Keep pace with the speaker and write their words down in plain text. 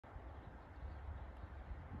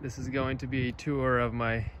This is going to be a tour of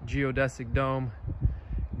my Geodesic dome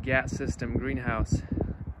GAHT system greenhouse.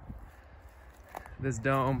 This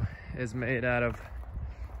dome is made out of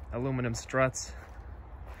aluminum struts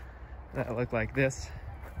that look like this.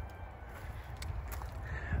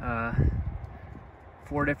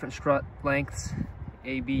 4 different strut lengths,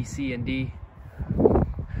 A, B, C, and D,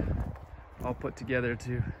 all put together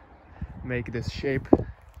to make this shape.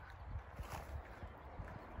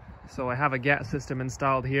 So I have a GAHT system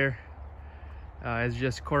installed here. It's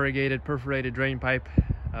just corrugated perforated drain pipe,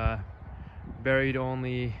 buried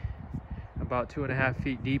only about 2.5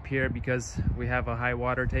 feet deep here because we have a high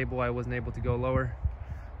water table. I wasn't able to go lower.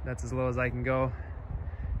 That's as low as I can go.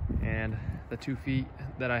 And the 2 feet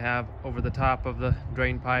that I have over the top of the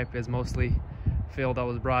drain pipe is mostly fill that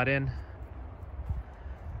was brought in.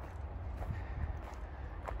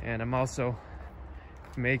 And I'm also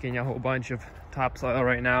making a whole bunch of topsoil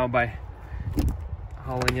right now by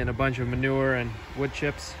hauling in a bunch of manure and wood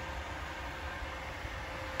chips.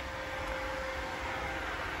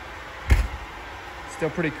 Still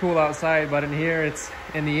pretty cool outside, but in here it's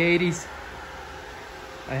in the 80s.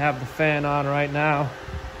 I have the fan on right now.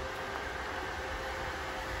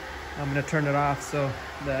 I'm gonna turn it off so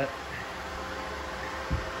that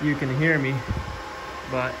you can hear me,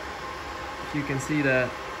 but if you can see that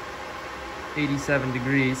 87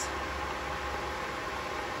 degrees.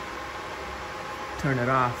 Turn it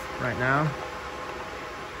off right now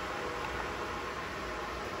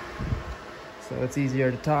so it's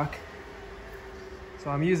easier to talk.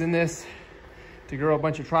 So I'm using this to grow a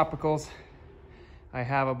bunch of tropicals. I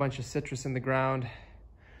have a bunch of citrus in the ground.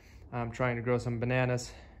 I'm trying to grow some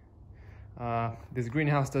bananas. This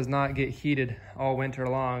greenhouse does not get heated all winter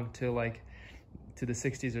long to the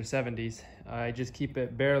 60s or 70s. I just keep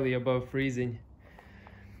it barely above freezing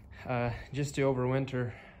just to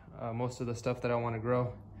overwinter most of the stuff that I want to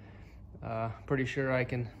grow. Pretty sure I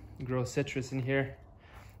can grow citrus in here.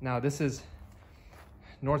 Now this is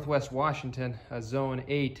Northwest Washington, zone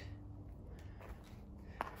 8,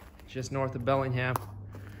 just north of Bellingham.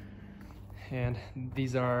 And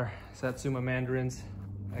these are Satsuma mandarins.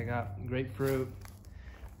 I got grapefruit,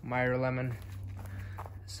 Meyer lemon,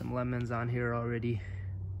 some lemons on here already.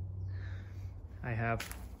 I have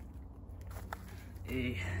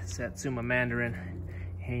a Satsuma mandarin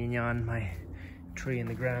hanging on my tree in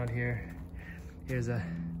the ground here. Here's a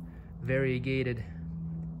variegated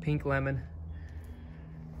pink lemon.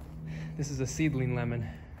 This is a seedling lemon.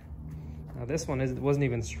 Now this one wasn't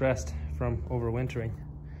even stressed from overwintering.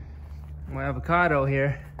 My avocado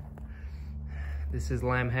here, this is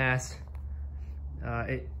lamb Hass.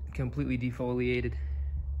 It completely defoliated,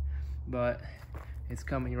 but it's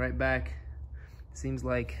coming right back. Seems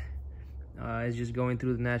like it's just going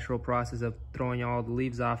through the natural process of throwing all the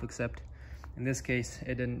leaves off, except in this case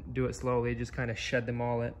it didn't do it slowly. It just kind of shed them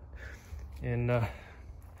all in a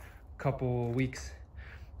couple weeks.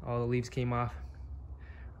 All the leaves came off.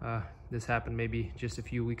 This happened maybe just a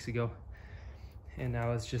few weeks ago, and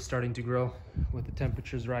now it's just starting to grow with the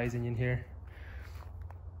temperatures rising in here.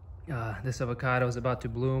 This avocado is about to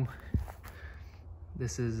bloom.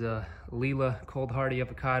 This is a Lila cold hardy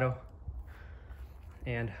avocado.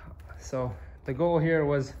 And so the goal here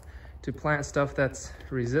was to plant stuff that's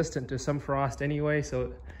resistant to some frost anyway,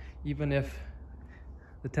 so even if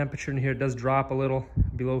the temperature in here does drop a little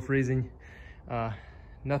below freezing,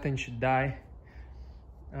 nothing should die.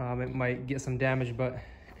 It might get some damage, but it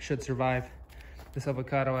should survive. This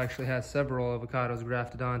avocado actually has several avocados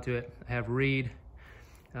grafted onto it. I have Reed,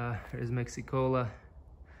 there's Mexicola,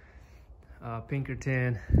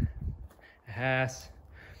 Pinkerton, Hass.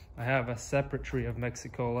 I have a separate tree of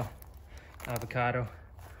Mexicola avocado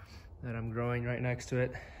that I'm growing right next to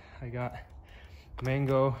it. I got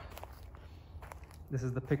mango. This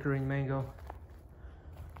is the Pickering mango.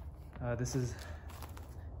 This is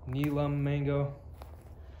Neelam mango.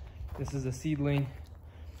 This is a seedling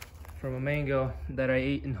from a mango that I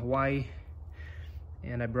ate in Hawaii,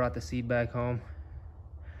 and I brought the seed back home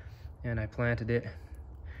and I planted it,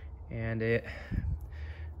 and it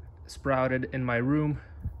sprouted in my room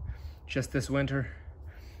just this winter,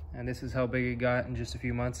 and this is how big it got in just a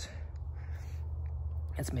few months.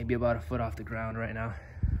 It's maybe about 1 foot off the ground right now.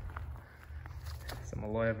 Some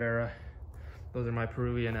aloe vera. Those are my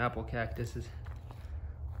Peruvian apple cactuses.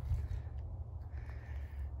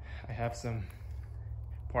 I have some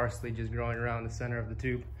parsley just growing around the center of the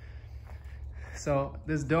tube. So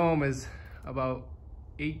this dome is about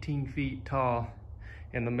 18 feet tall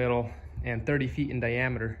in the middle and 30 feet in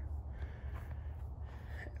diameter,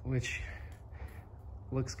 which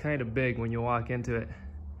looks kind of big when you walk into it.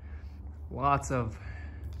 Lots of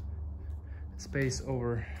space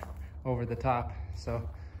over the top. So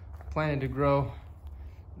planning to grow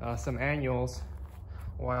some annuals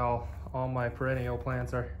while all my perennial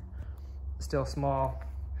plants are still small.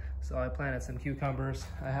 So I planted some cucumbers.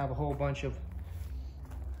 I have a whole bunch of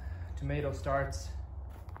tomato starts,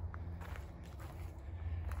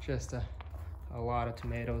 just a lot of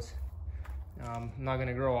tomatoes. I'm not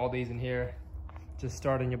gonna grow all these in here, just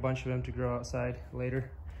starting a bunch of them to grow outside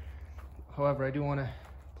later. However, I do wanna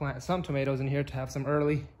plant some tomatoes in here to have some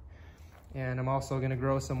early, and I'm also gonna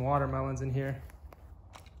grow some watermelons in here.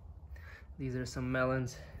 These are some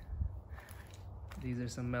melons. These are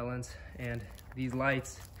some melons, and these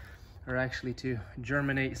lights are actually to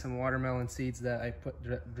germinate some watermelon seeds that I put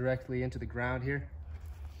directly into the ground here,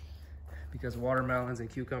 because watermelons and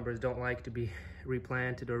cucumbers don't like to be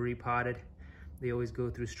replanted or repotted. They always go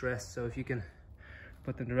through stress. So if you can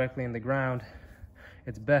put them directly in the ground,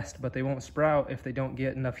 it's best, but they won't sprout if they don't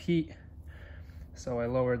get enough heat. So I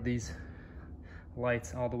lowered these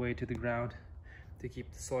lights all the way to the ground to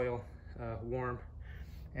keep the soil warm,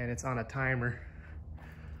 and it's on a timer.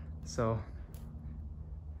 So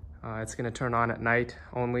it's gonna turn on at night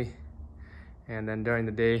only, and then during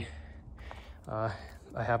the day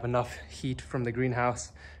I have enough heat from the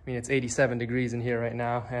greenhouse. I mean, it's 87 degrees in here right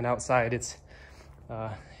now, and outside it's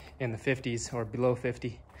in the 50s or below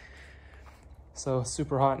 50. So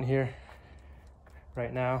super hot in here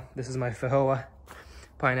right now. This is my Fajoa,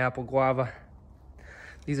 pineapple, guava.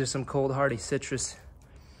 These are some cold hardy citrus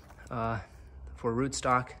for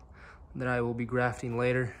rootstock that I will be grafting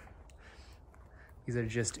later. These are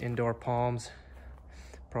just indoor palms.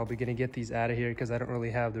 Probably gonna get these out of here because I don't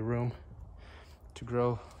really have the room to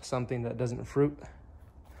grow something that doesn't fruit.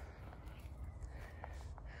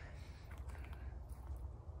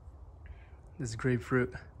 This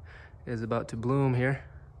grapefruit is about to bloom here.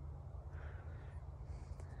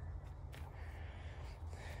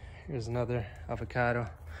 Here's another avocado.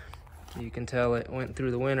 You can tell it went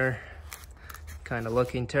through the winter. Kind of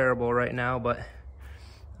looking terrible right now, but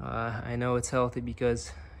I know it's healthy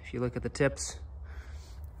because if you look at the tips,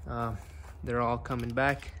 they're all coming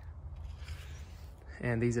back.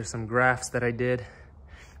 And these are some grafts that I did,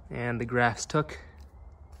 and the grafts took.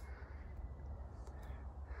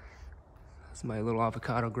 That's my little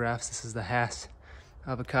avocado grafts. This is the Hass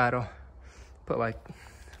avocado. Put like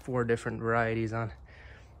 4 different varieties on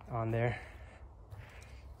there.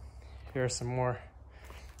 Here are some more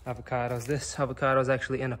avocados. This avocado is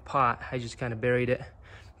actually in a pot. I just kind of buried it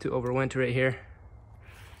to overwinter it here.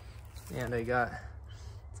 And I got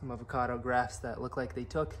some avocado grafts that look like they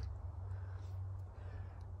took.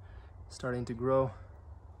 Starting to grow.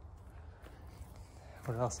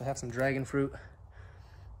 What else? I have some dragon fruit.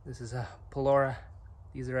 This is a Pelora.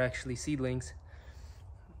 These are actually seedlings.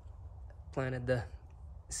 Planted the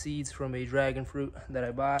seeds from a dragon fruit that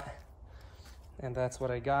I bought, and that's what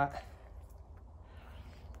I got.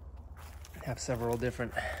 I have several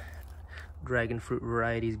different dragon fruit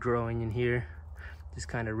varieties growing in here, just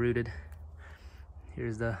kind of rooted.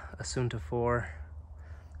 Here's the Asunta 4,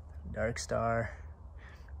 Dark Star,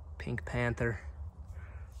 Pink Panther,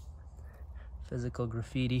 Physical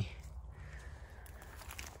Graffiti.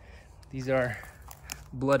 These are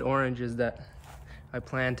blood oranges that I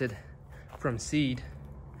planted from seed,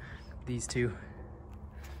 these two.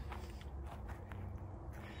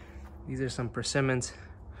 These are some persimmons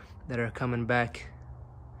that are coming back.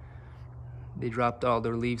 They dropped all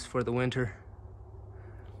their leaves for the winter.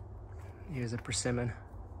 Here's a persimmon.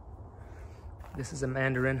 This is a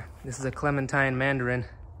mandarin. This is a clementine mandarin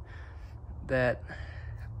that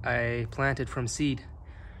I planted from seed.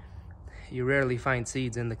 You rarely find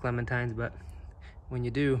seeds in the clementines, but when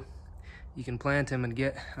you do, you can plant them and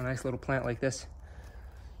get a nice little plant like this.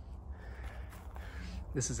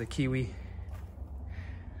 This is a kiwi.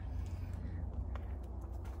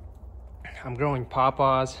 I'm growing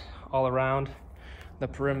pawpaws all around the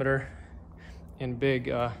perimeter in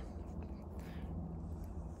big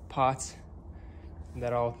pots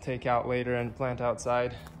that I'll take out later and plant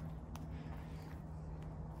outside.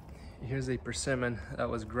 Here's a persimmon that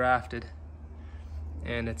was grafted,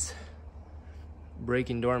 and it's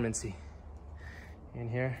breaking dormancy. In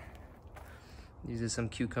here, these are some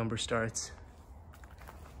cucumber starts.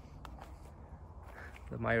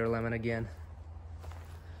 The Meyer lemon again.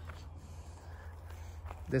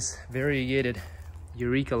 This variegated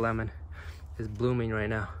Eureka lemon is blooming right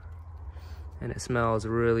now, and it smells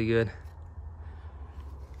really good.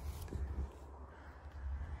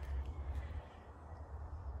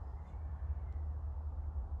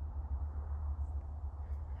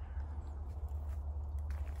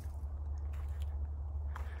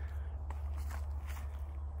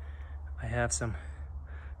 I have some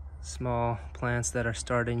small plants that are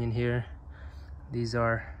starting in here. These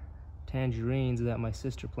are tangerines that my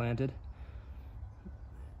sister planted.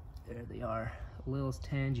 There they are, Lil's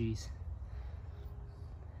tangies.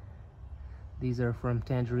 These are from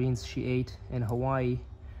tangerines she ate in Hawaii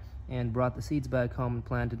and brought the seeds back home and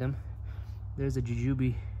planted them. There's a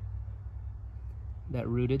jujube that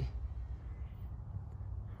rooted.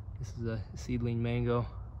 This is a seedling mango.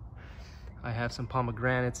 I have some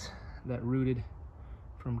pomegranates that rooted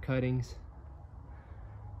from cuttings.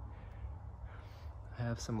 I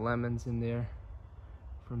have some lemons in there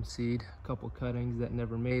from seed, a couple cuttings that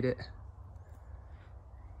never made it.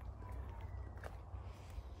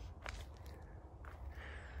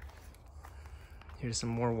 Here's some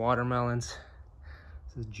more watermelons.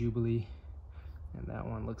 This is Jubilee, and that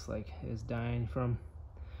one looks like it's dying from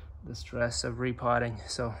the stress of repotting,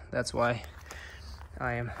 so that's why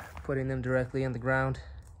I am putting them directly in the ground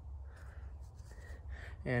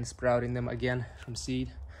and sprouting them again from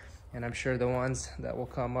seed. And I'm sure the ones that will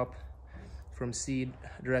come up from seed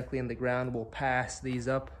directly in the ground will pass these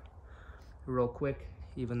up real quick,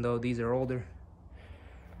 even though these are older.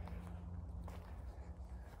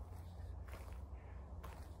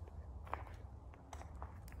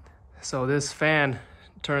 So this fan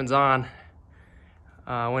turns on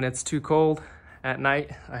when it's too cold at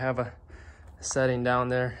night. I have a setting down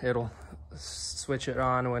there. It'll switch it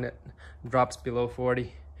on when it drops below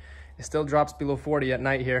 40. It still drops below 40 at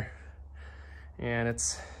night here, and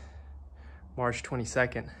it's March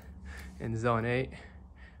 22nd in zone 8.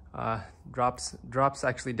 Drops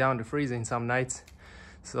actually down to freezing some nights.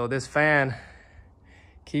 So this fan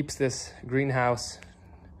keeps this greenhouse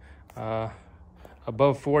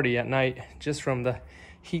above 40 at night just from the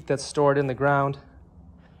heat that's stored in the ground.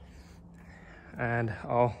 And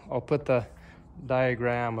I'll put the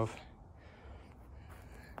diagram of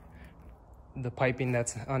the piping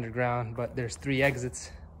that's underground, but there's 3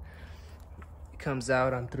 exits. It comes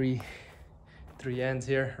out on three ends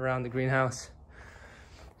here around the greenhouse,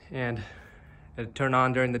 and it'll turn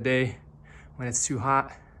on during the day when it's too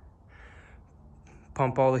hot,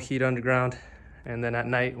 pump all the heat underground, and then at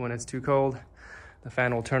night when it's too cold, the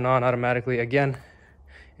fan will turn on automatically again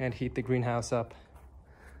and heat the greenhouse up.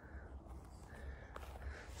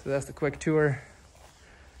 So that's the quick tour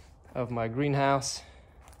of my greenhouse.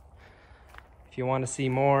 If you want to see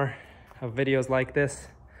more of videos like this,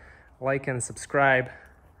 like and subscribe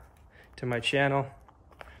to my channel.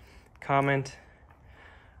 Comment.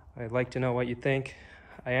 I'd like to know what you think.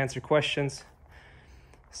 I answer questions.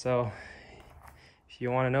 So if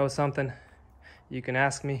you want to know something, you can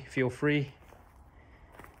ask me. Feel free.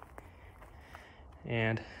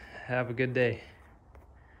 And have a good day.